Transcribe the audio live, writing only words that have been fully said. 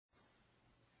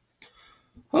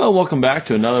Hello, welcome back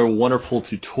to another wonderful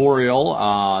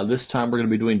tutorial. This time we're going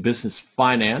to be doing business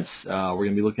finance. We're going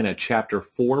to be looking at Chapter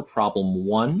 4, Problem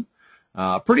 1.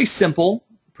 Pretty simple,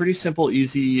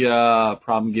 easy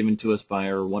problem given to us by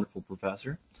our wonderful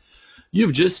professor.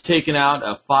 You've just taken out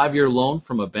a 5-year loan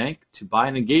from a bank to buy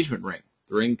an engagement ring.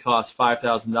 The ring costs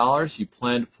 $5,000. You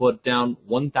plan to put down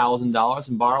 $1,000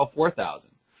 and borrow $4,000.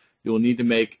 You will need to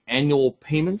make annual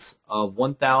payments of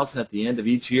 $1,000 at the end of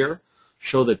each year.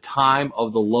 Show the time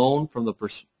of the loan from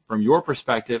your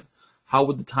perspective. How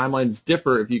would the timelines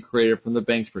differ if you create it from the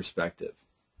bank's perspective?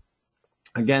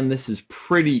 Again, this is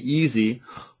pretty easy.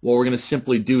 What we're going to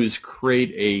simply do is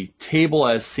create a table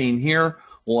as seen here.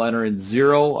 We'll enter in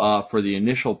 0 for the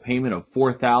initial payment of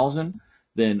 $4,000,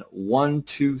 then 1,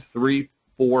 2, 3,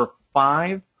 4,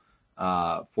 5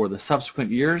 for the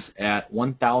subsequent years at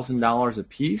 $1,000 a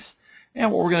piece. And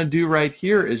what we're going to do right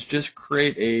here is just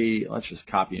create a, let's just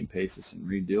copy and paste this and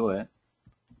redo it.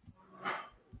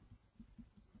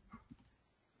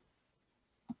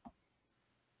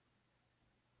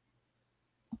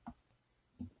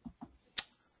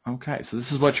 Okay, so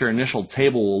this is what your initial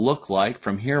table will look like.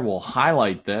 From here, we'll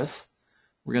highlight this.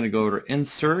 We're going to go to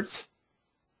Insert,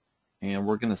 and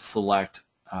we're going to select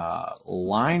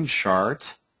Line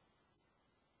Chart.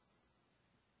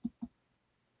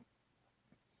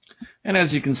 And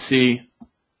as you can see,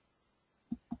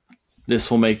 this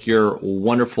will make your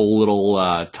wonderful little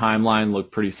timeline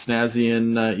look pretty snazzy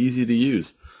and easy to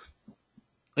use.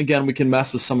 Again, we can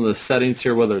mess with some of the settings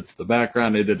here, whether it's the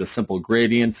background. I did a simple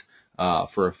gradient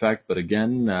for effect, but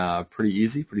again, pretty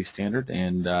easy, pretty standard,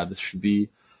 and this should be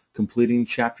completing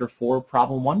Chapter 4,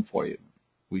 Problem 1 for you.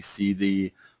 We see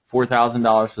the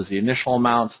 $4,000 was the initial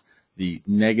amount, the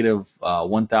negative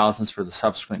 $1,000 for the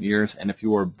subsequent years, and if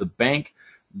you were the bank,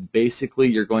 basically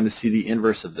you're going to see the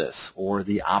inverse of this, or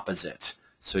the opposite.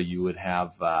 So you would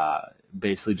have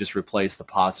basically just replace the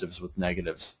positives with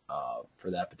negatives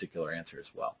for that particular answer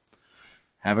as well.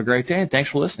 Have a great day, and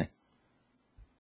thanks for listening.